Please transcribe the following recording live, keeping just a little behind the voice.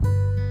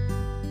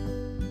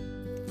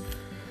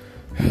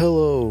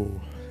Hello,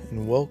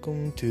 and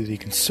welcome to the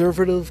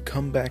Conservative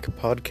Comeback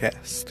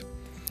Podcast.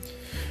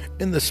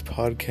 In this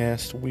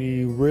podcast,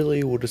 we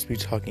really will just be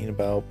talking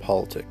about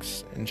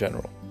politics in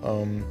general.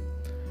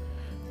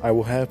 I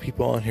will have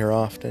people on here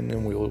often,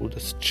 and we will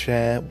just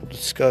chat, we'll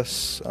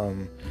discuss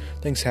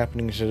things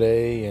happening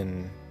today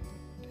and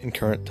in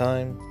current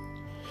time.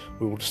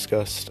 We will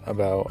discuss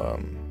about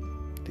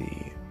the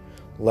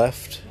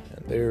left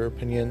and their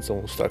opinions, and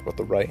we'll talk about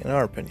the right and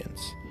our opinions.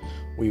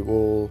 We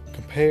will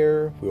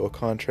compare, we will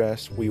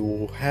contrast, we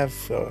will have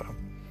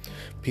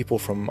people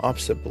from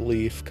opposite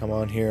belief come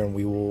on here, and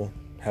we will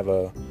have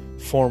a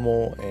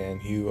formal and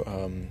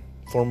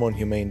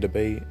humane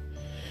debate,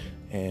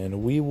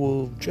 and we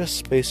will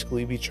just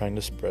basically be trying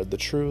to spread the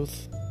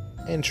truth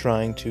and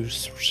trying to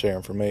share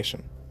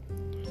information.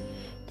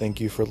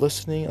 Thank you for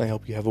listening, and I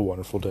hope you have a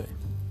wonderful day.